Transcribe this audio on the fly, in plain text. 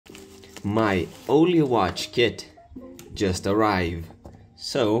My Ollee watch kit just arrived,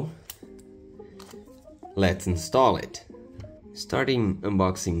 so let's install it. Starting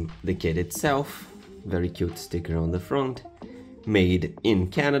unboxing the kit itself, very cute sticker on the front, made in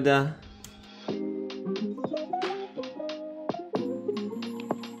Canada.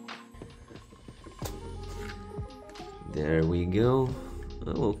 There we go.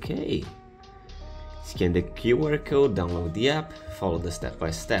 Okay. Scan the QR code, download the app, follow the step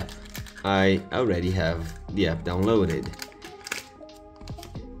by step. I already have the app downloaded.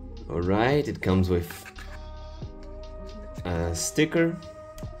 Alright, it comes with a sticker,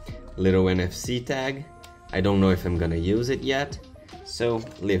 little NFC tag. I don't know if I'm gonna use it yet, so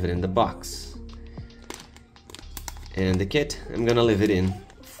leave it in the box. And the kit, I'm gonna leave it in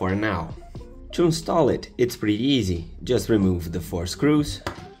for now. To install it, it's pretty easy. Just remove the 4 screws.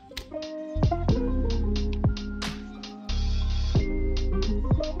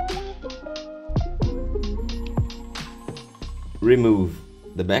 Remove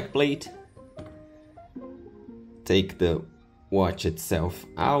the back plate. Take the watch itself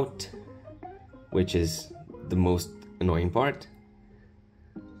out, which is the most annoying part.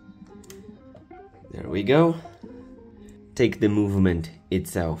 There we go. Take the movement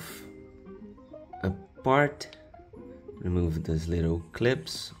itself apart. Remove those little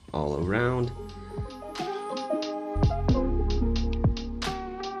clips all around.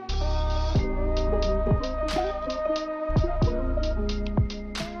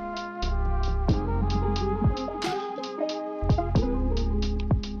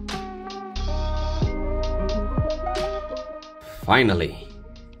 Finally,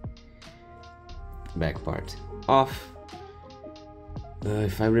 back part off.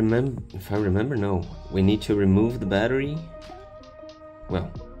 If I remember, no, we need to remove the battery.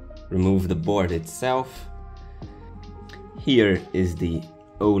 Well, remove the board itself. Here is the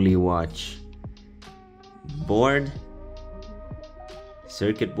Ollee watch board,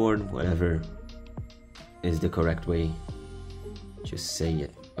 circuit board, whatever is the correct way to say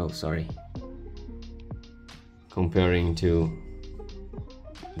it. Oh, sorry. Comparing to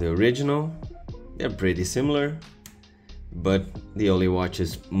the original, they're pretty similar, but the Ollee watch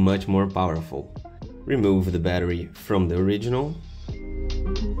is much more powerful. Remove the battery from the original.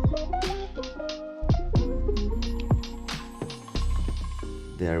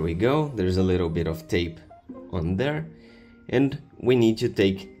 There we go, there's a little bit of tape on there, and we need to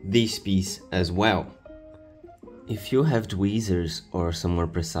take this piece as well. If you have tweezers or some more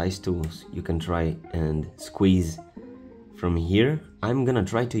precise tools, you can try and squeeze from here. I'm gonna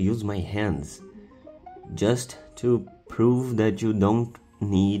try to use my hands just to prove that you don't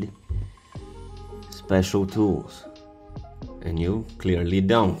need special tools, and you clearly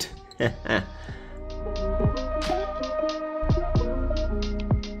don't.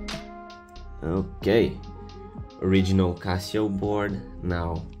 Okay, original Casio board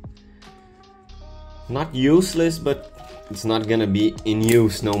now. Not useless, but it's not gonna be in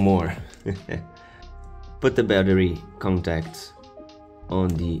use no more. Put the battery contacts on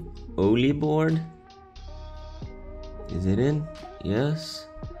the Ollee board. Is it in? Yes.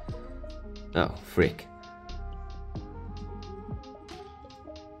 Oh, frick.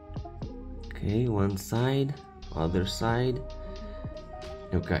 Okay, one side, other side.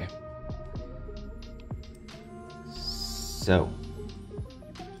 Okay. So,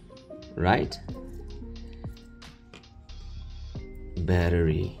 right.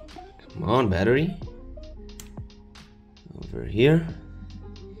 Battery. Come on, battery. Over here.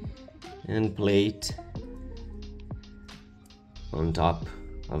 And plate on top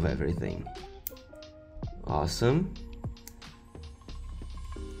of everything. Awesome.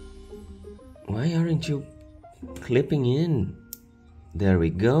 Why aren't you clipping in? There we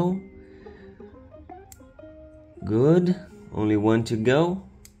go. Good. Only one to go.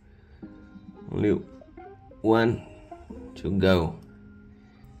 Only one to go.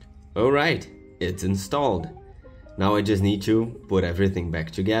 Alright, it's installed. Now I just need to put everything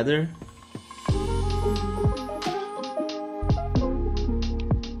back together.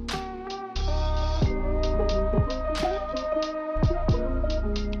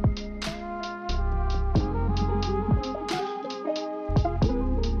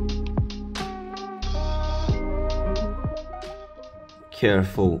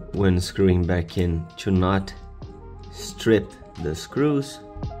 Careful when screwing back in to not strip the screws.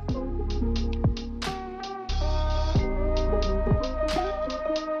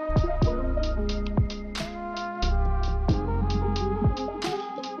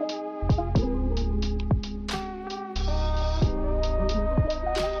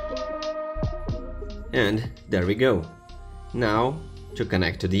 And there we go. Now to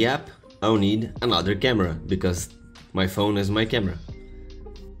connect to the app, I'll need another camera because my phone is my camera.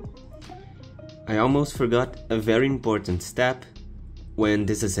 I almost forgot a very important step when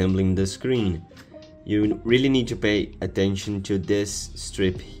disassembling the screen. You really need to pay attention to this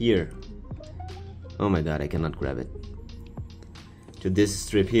strip here. Oh my god, I cannot grab it. To this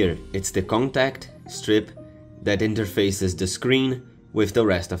strip here. It's the contact strip that interfaces the screen with the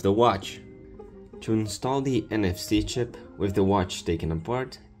rest of the watch. To install the NFC chip with the watch taken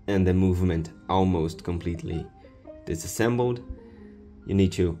apart and the movement almost completely disassembled, you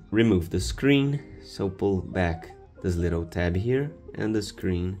need to remove the screen, so pull back this little tab here and the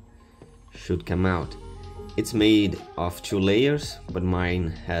screen should come out. It's made of 2 layers, but mine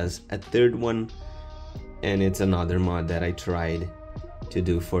has a third one, and it's another mod that I tried to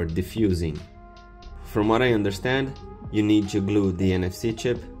do for diffusing. From what I understand, you need to glue the NFC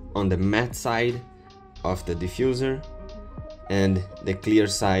chip on the matte side of the diffuser, and the clear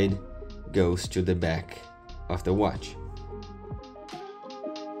side goes to the back of the watch.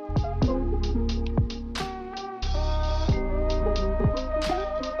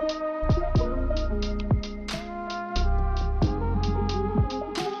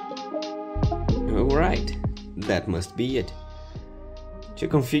 Alright, that must be it. To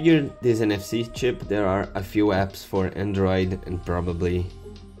configure this NFC chip, there are a few apps for Android and probably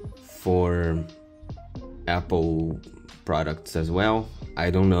for Apple products as well. I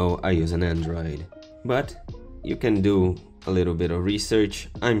don't know, I use an Android. But you can do a little bit of research.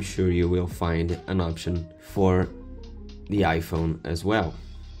 I'm sure you will find an option for the iPhone as well.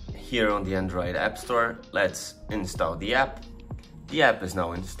 Here on the Android App Store, let's install the app. The app is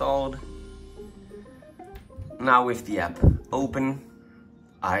now installed. Now with the app open,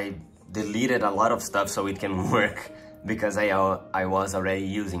 I deleted a lot of stuff so it can work because I was already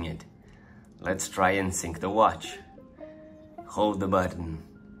using it. Let's try and sync the watch. Hold the button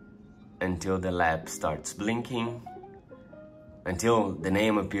until the lamp starts blinking, until the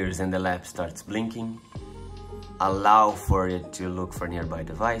name appears and the lamp starts blinking. Allow for it to look for nearby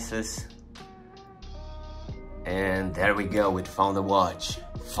devices. And there we go, it found the watch.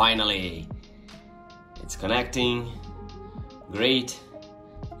 Finally! It's connecting. Great.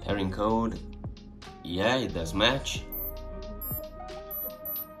 Pairing code. Yeah, it does match.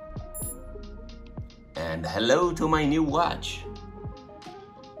 And hello to my new watch.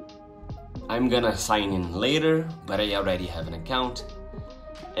 I'm gonna sign in later, but I already have an account.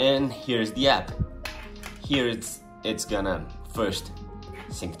 And here's the app. Here it's gonna first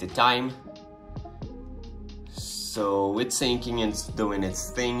sync the time. So it's syncing and it's doing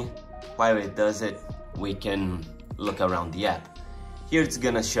its thing. While it does it, we can look around the app. Here it's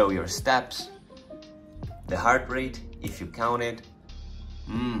gonna show your steps, the heart rate, if you count it.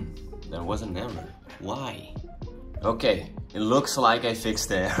 There was an error. Why? Okay, it looks like I fixed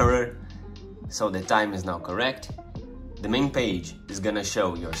the error, so the time is now correct. The main page is gonna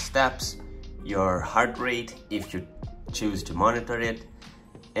show your steps, your heart rate, if you choose to monitor it,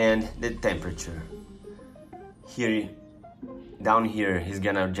 and the temperature. Here, down here, he's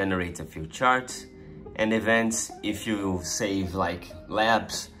gonna generate a few charts and events if you save like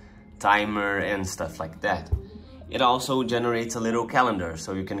labs, timer, and stuff like that. It also generates a little calendar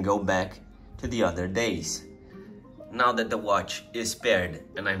so you can go back to the other days. Now that the watch is paired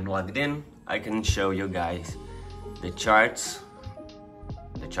and I'm logged in, I can show you guys the charts.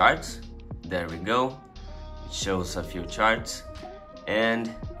 The charts, there we go. It shows a few charts and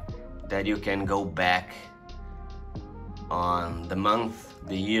that you can go back on the month,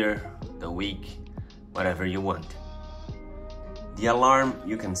 the year, the week, whatever you want. The alarm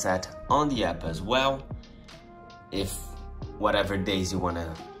you can set on the app as well, if whatever days you want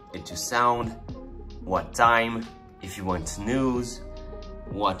it to sound, what time, if you want snooze,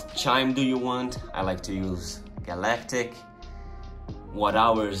 what chime do you want. I like to use galactic. What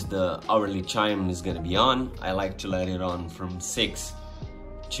hours the hourly chime is gonna be on. I like to let it on from 6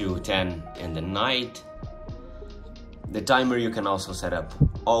 to 10 in the night. The timer you can also set up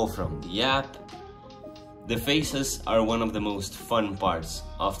all from the app. The faces are one of the most fun parts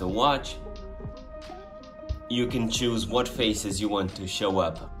of the watch. You can choose what faces you want to show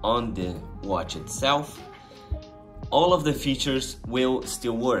up on the watch itself. All of the features will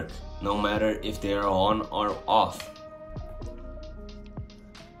still work, no matter if they are on or off.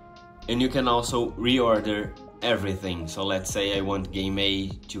 And you can also reorder everything. So let's say I want game A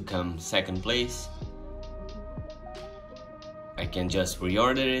to come second place. I can just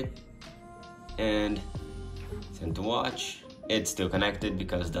reorder it and send to watch. It's still connected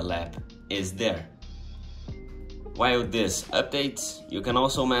because the lap is there. While this updates, you can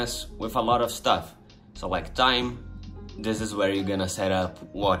also mess with a lot of stuff. So like time, this is where you're gonna set up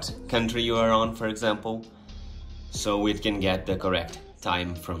what country you are on, for example, so it can get the correct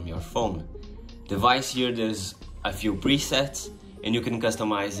time from your phone. Device here, there's a few presets and you can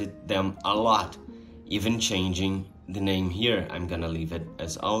customize them a lot, even changing the name here. I'm gonna leave it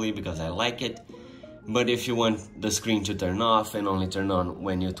as Ollee because I like it. But if you want the screen to turn off and only turn on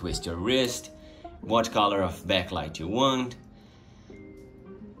when you twist your wrist, what color of backlight you want,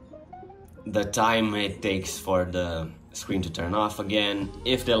 the time it takes for the screen to turn off again,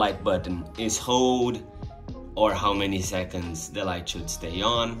 if the light button is hold, or how many seconds the light should stay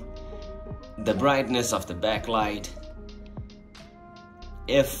on, the brightness of the backlight,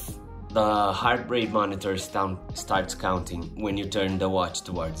 if the heart rate monitor starts counting when you turn the watch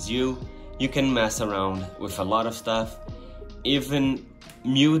towards you. You can mess around with a lot of stuff, even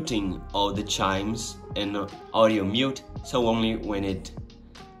muting all the chimes and audio mute, so only when it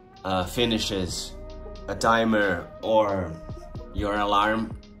finishes a timer or your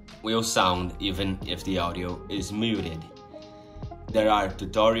alarm will sound even if the audio is muted. There are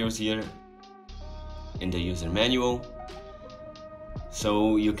tutorials here in the user manual,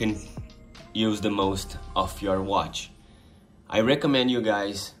 so you can use the most of your watch. I recommend you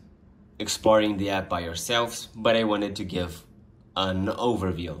guys exploring the app by yourselves, but I wanted to give an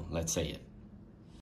overview, let's say it.